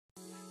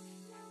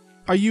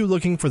Are you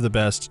looking for the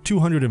best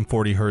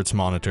 240Hz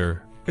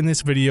monitor? In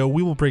this video,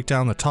 we will break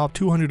down the top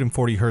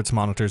 240Hz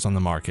monitors on the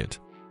market.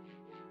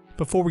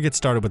 Before we get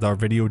started with our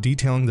video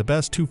detailing the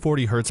best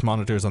 240Hz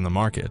monitors on the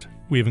market,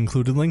 we have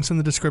included links in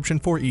the description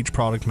for each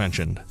product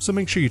mentioned, so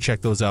make sure you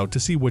check those out to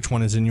see which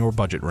one is in your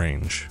budget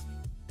range.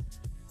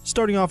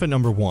 Starting off at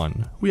number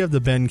 1, we have the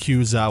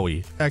BenQ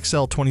ZOWIE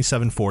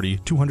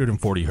XL2740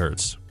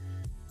 240Hz.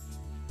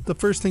 The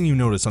first thing you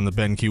notice on the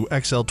BenQ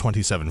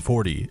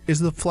XL2740 is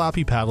the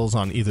flappy paddles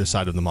on either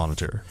side of the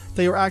monitor.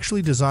 They are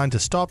actually designed to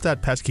stop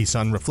that pesky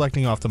sun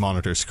reflecting off the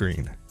monitor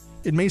screen.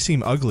 It may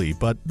seem ugly,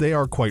 but they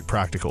are quite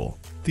practical.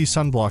 These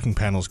sun blocking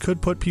panels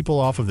could put people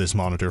off of this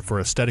monitor for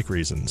aesthetic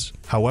reasons.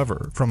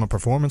 However, from a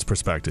performance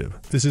perspective,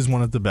 this is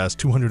one of the best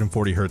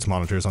 240Hz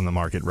monitors on the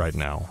market right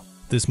now.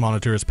 This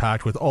monitor is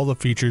packed with all the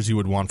features you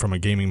would want from a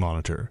gaming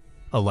monitor.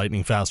 A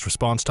lightning fast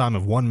response time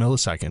of 1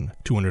 millisecond,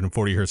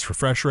 240Hz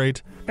refresh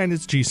rate, and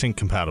it's G-Sync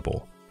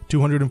compatible.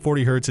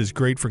 240Hz is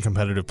great for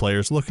competitive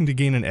players looking to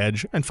gain an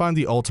edge and find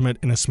the ultimate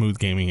in a smooth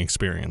gaming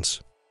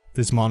experience.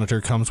 This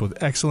monitor comes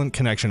with excellent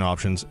connection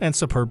options and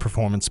superb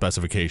performance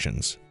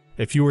specifications.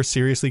 If you are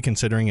seriously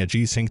considering a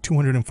G-Sync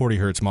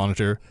 240Hz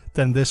monitor,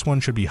 then this one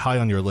should be high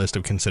on your list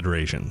of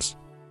considerations.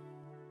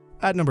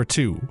 At number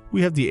 2,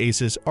 we have the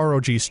ASUS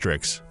ROG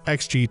Strix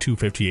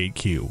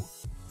XG258Q.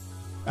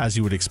 As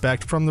you would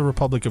expect from the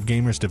Republic of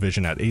Gamers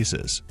division at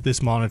ASUS,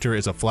 this monitor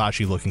is a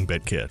flashy looking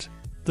bit kit.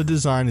 The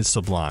design is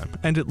sublime,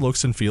 and it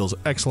looks and feels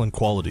excellent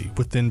quality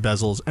with thin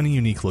bezels and a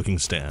unique looking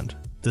stand.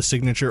 The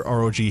signature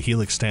ROG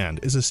Helix stand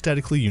is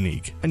aesthetically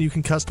unique, and you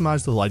can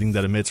customize the lighting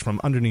that emits from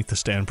underneath the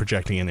stand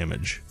projecting an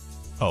image.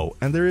 Oh,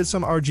 and there is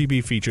some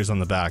RGB features on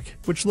the back,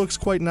 which looks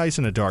quite nice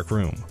in a dark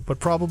room, but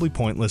probably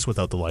pointless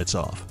without the lights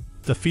off.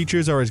 The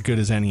features are as good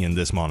as any in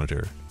this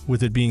monitor,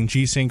 with it being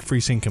G-Sync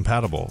FreeSync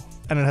compatible,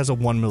 and it has a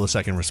 1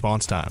 millisecond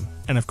response time,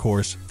 and of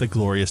course, the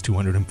glorious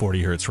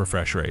 240Hz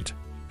refresh rate.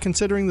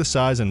 Considering the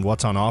size and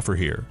what's on offer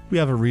here, we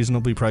have a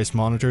reasonably priced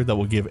monitor that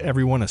will give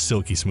everyone a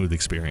silky smooth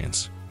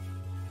experience.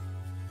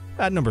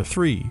 At number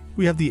 3,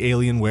 we have the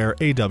Alienware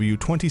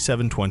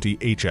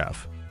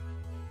AW2720HF.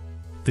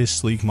 This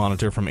sleek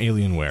monitor from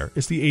Alienware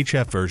is the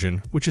HF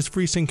version, which is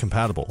FreeSync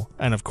compatible,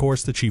 and of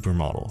course the cheaper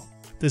model.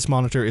 This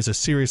monitor is a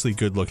seriously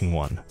good looking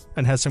one,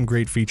 and has some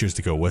great features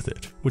to go with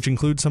it, which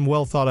include some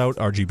well thought out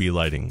RGB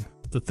lighting.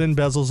 The thin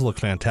bezels look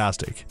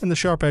fantastic, and the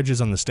sharp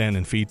edges on the stand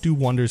and feet do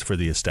wonders for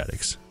the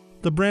aesthetics.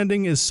 The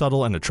branding is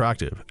subtle and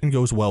attractive, and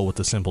goes well with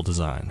the simple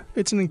design.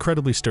 It's an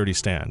incredibly sturdy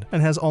stand,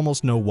 and has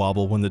almost no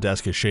wobble when the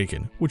desk is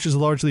shaken, which is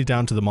largely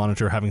down to the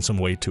monitor having some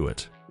weight to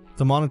it.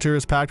 The monitor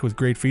is packed with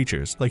great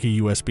features like a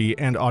USB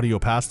and audio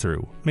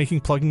pass-through, making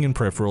plugging in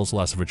peripherals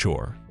less of a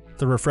chore.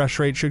 The refresh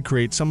rate should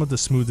create some of the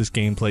smoothest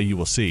gameplay you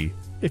will see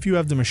if you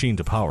have the machine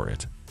to power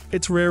it.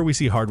 It's rare we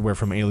see hardware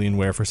from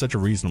Alienware for such a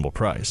reasonable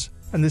price,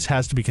 and this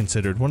has to be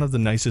considered one of the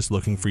nicest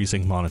looking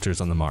FreeSync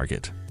monitors on the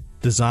market.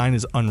 Design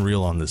is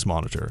unreal on this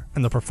monitor,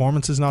 and the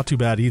performance is not too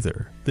bad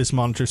either. This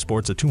monitor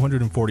sports a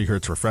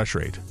 240Hz refresh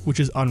rate, which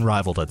is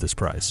unrivaled at this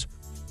price.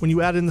 When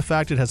you add in the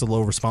fact it has a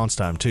low response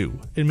time too,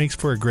 it makes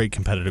for a great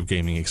competitive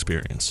gaming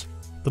experience.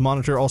 The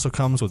monitor also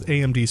comes with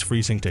AMD's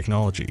FreeSync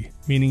technology,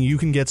 meaning you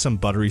can get some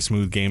buttery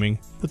smooth gaming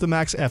with the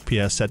max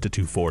FPS set to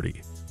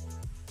 240.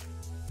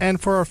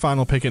 And for our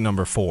final pick at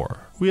number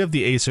 4, we have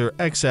the Acer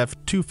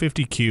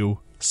XF250Q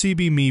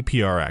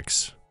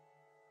Cbmiiprx.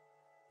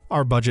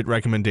 Our budget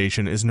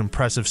recommendation is an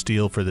impressive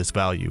steal for this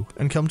value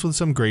and comes with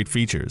some great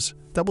features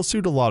that will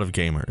suit a lot of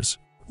gamers.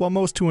 While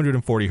most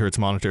 240Hz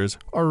monitors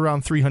are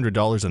around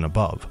 $300 and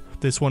above,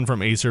 this one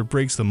from Acer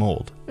breaks the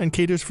mold and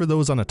caters for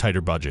those on a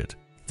tighter budget.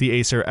 The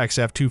Acer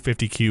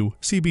XF250Q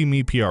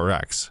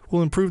Cbmiiprx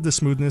will improve the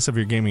smoothness of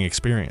your gaming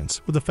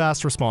experience with a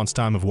fast response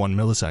time of 1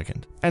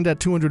 millisecond, and at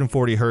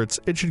 240Hz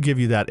it should give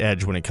you that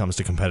edge when it comes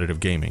to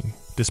competitive gaming.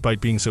 Despite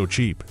being so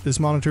cheap, this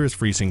monitor is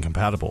FreeSync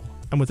compatible,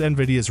 and with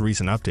Nvidia's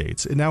recent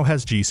updates, it now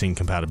has G-Sync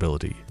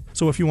compatibility.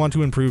 So if you want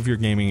to improve your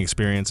gaming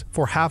experience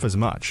for half as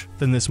much,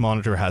 then this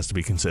monitor has to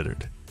be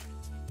considered.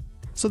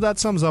 So that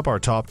sums up our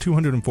top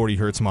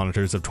 240Hz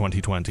monitors of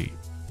 2020.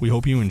 We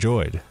hope you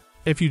enjoyed.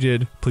 If you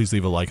did, please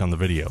leave a like on the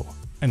video.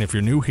 And if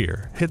you're new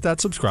here, hit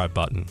that subscribe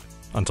button.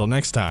 Until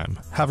next time,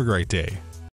 have a great day.